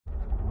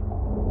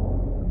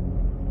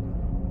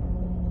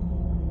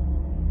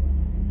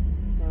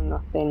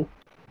Then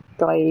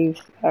Glaive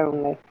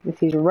only.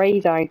 This is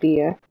Ray's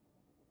idea.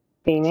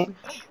 Phoenix.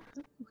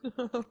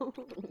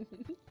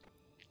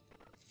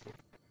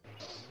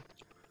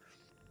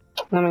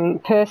 I mean,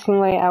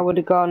 personally, I would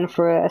have gone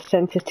for a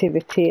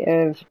sensitivity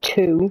of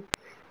 2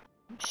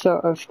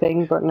 sort of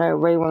thing, but no,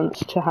 Ray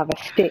wants to have a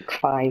stick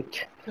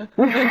fight.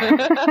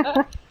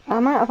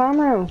 I'm out of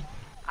ammo.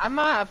 I'm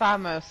out of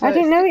ammo. So I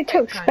didn't know it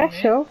took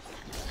special.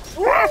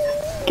 Ah,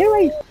 get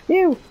away,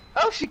 you!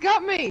 Oh, she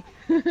got me!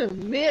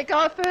 Mia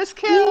got her first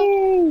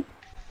kill! Yay!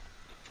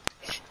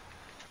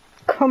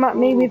 Come at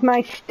me with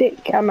my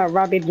stick. I'm a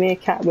rabid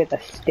meerkat with a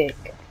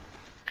stick.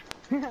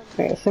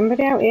 Wait,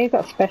 somebody out here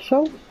got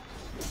special?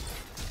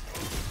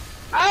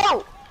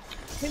 Oh!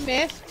 He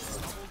missed.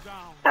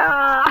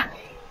 Ah!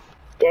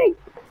 Dang!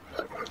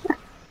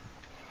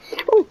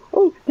 Oh,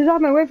 oh, there's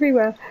ammo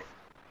everywhere.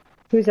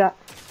 Who's that?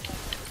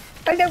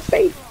 I don't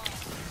see.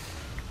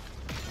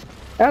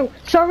 Oh,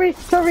 sorry,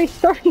 sorry,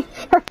 sorry,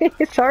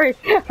 sorry,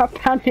 I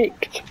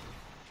panicked.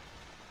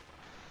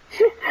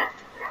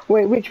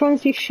 Wait, which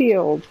one's his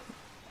shield?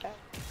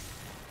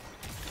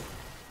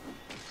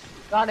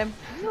 Got him.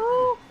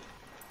 No!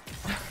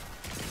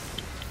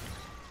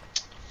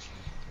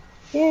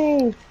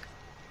 Yay!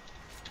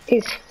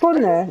 It's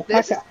funner.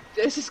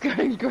 This is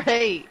going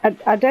great.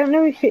 I don't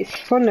know if it's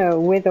funner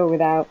with or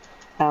without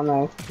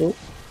ammo. Ooh.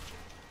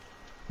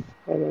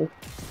 Really.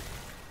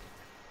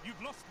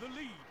 You've lost the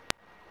lead.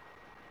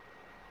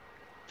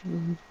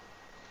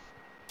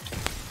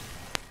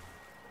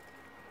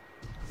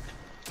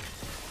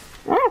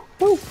 Ah!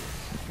 Oh.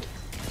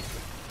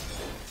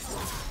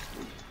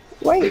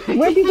 Wait,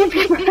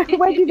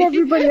 where did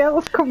everybody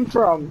else come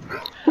from?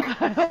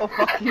 I don't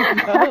fucking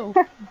know.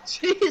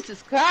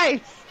 Jesus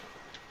Christ!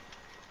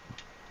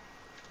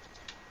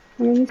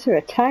 I mean, these are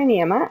a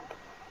tinier map.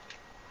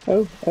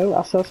 Oh, oh,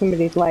 I saw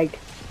somebody's leg.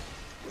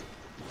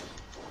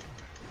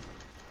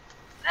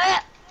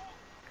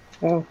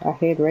 Oh, I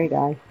heard Ray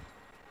die.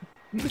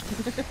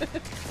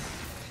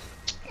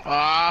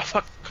 Ah,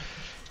 fuck.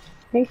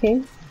 Hey,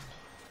 King.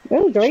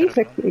 Oh, Glaives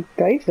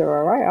are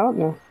alright, aren't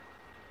they?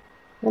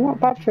 They're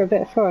not bad for a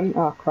bit of fun.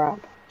 Oh,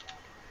 crap.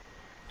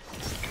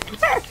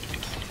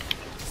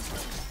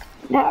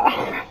 No.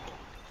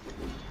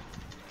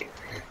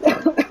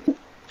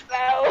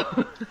 No!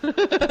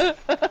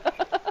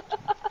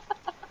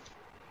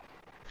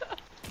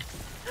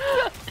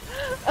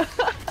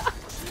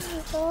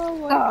 Oh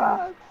my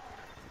god.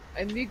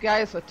 And you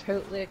guys were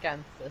totally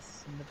against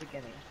this in the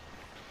beginning.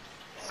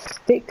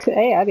 Sticks,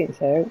 hey, I didn't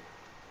say it.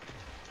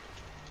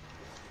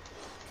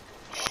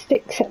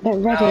 Sticks at the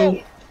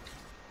ready.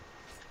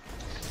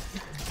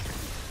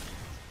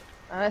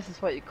 And this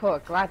is what you call a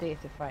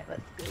gladiator fight,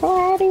 let's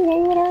go.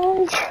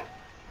 Gladiators!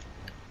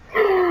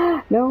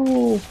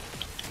 No!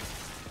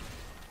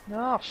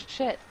 Oh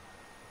shit.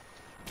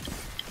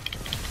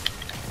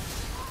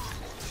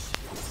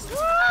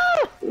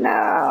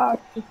 No!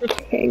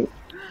 King.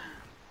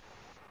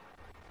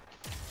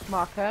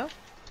 Marco?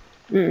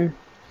 Mm.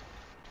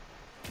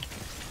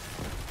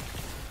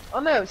 Oh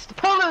no, it's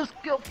Polo's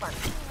girlfriend!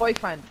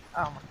 Boyfriend!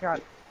 Oh my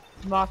god.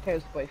 It's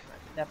Marco's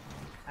boyfriend. Never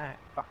mind. Alright,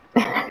 fuck.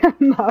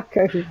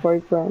 Marco's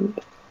boyfriend.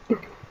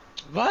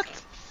 What?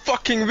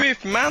 Fucking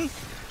whip, man!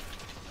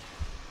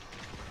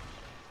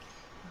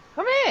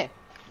 Come here!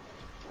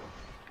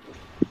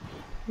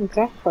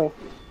 Exactly.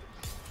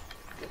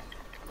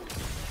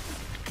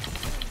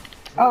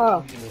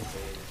 Oh.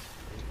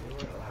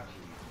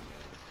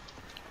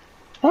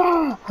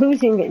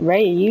 Who's in it?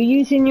 Ray, are you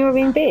using your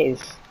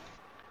invis?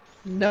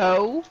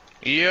 No.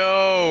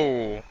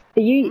 Yo!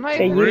 Are you? I'm not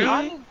Are even you?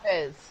 on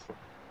invis.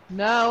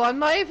 No, I'm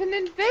not even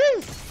in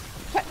Viz!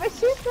 Check my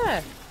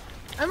super!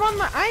 I'm on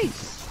my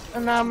ice!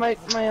 And now my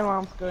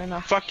alarm's going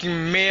off.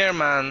 Fucking mare,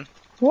 man.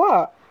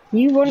 What?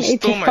 You wanted You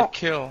stole to my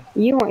kill.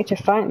 You wanted to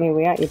fight me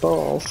without your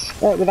balls.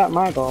 Without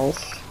my balls.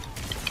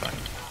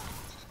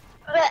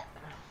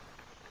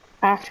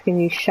 Ask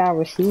and you shall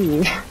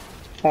receive.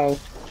 Oh.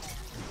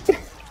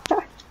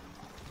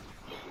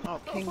 Oh,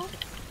 King.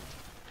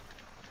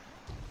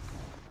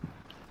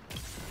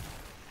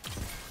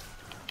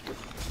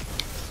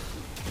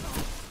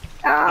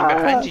 I'm Ah,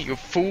 behind you, you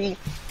fool.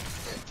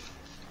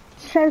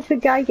 says the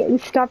guy getting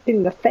stabbed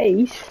in the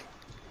face.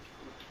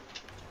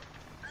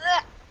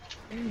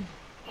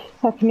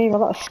 I can hear a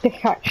lot of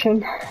stick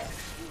action.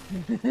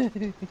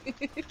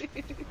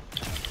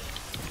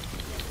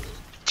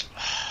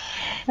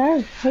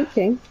 Oh,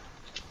 okay.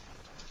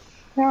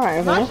 Alright,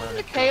 over there. Imagine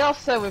the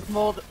chaos though with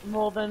more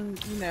than,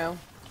 you know,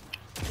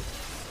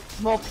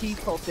 more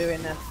people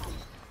doing this.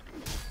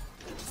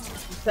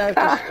 Instead of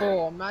just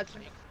 4,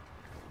 imagine.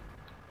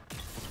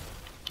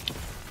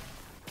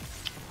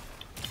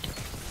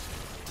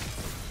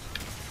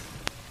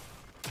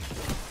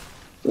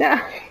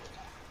 Yeah.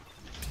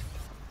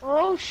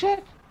 Oh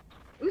shit!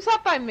 Who's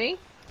that by me?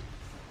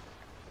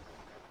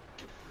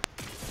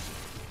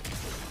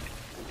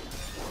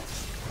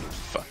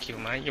 Fuck you,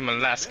 man. You're my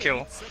last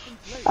kill.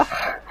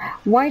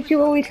 Why do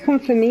you always come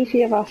for me for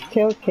your last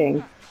kill,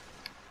 King?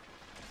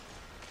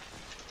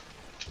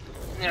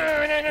 No,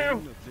 no,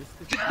 No!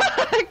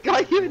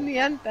 Got you in the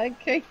end,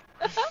 thank you.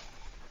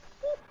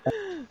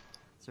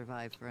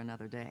 Survive for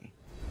another day.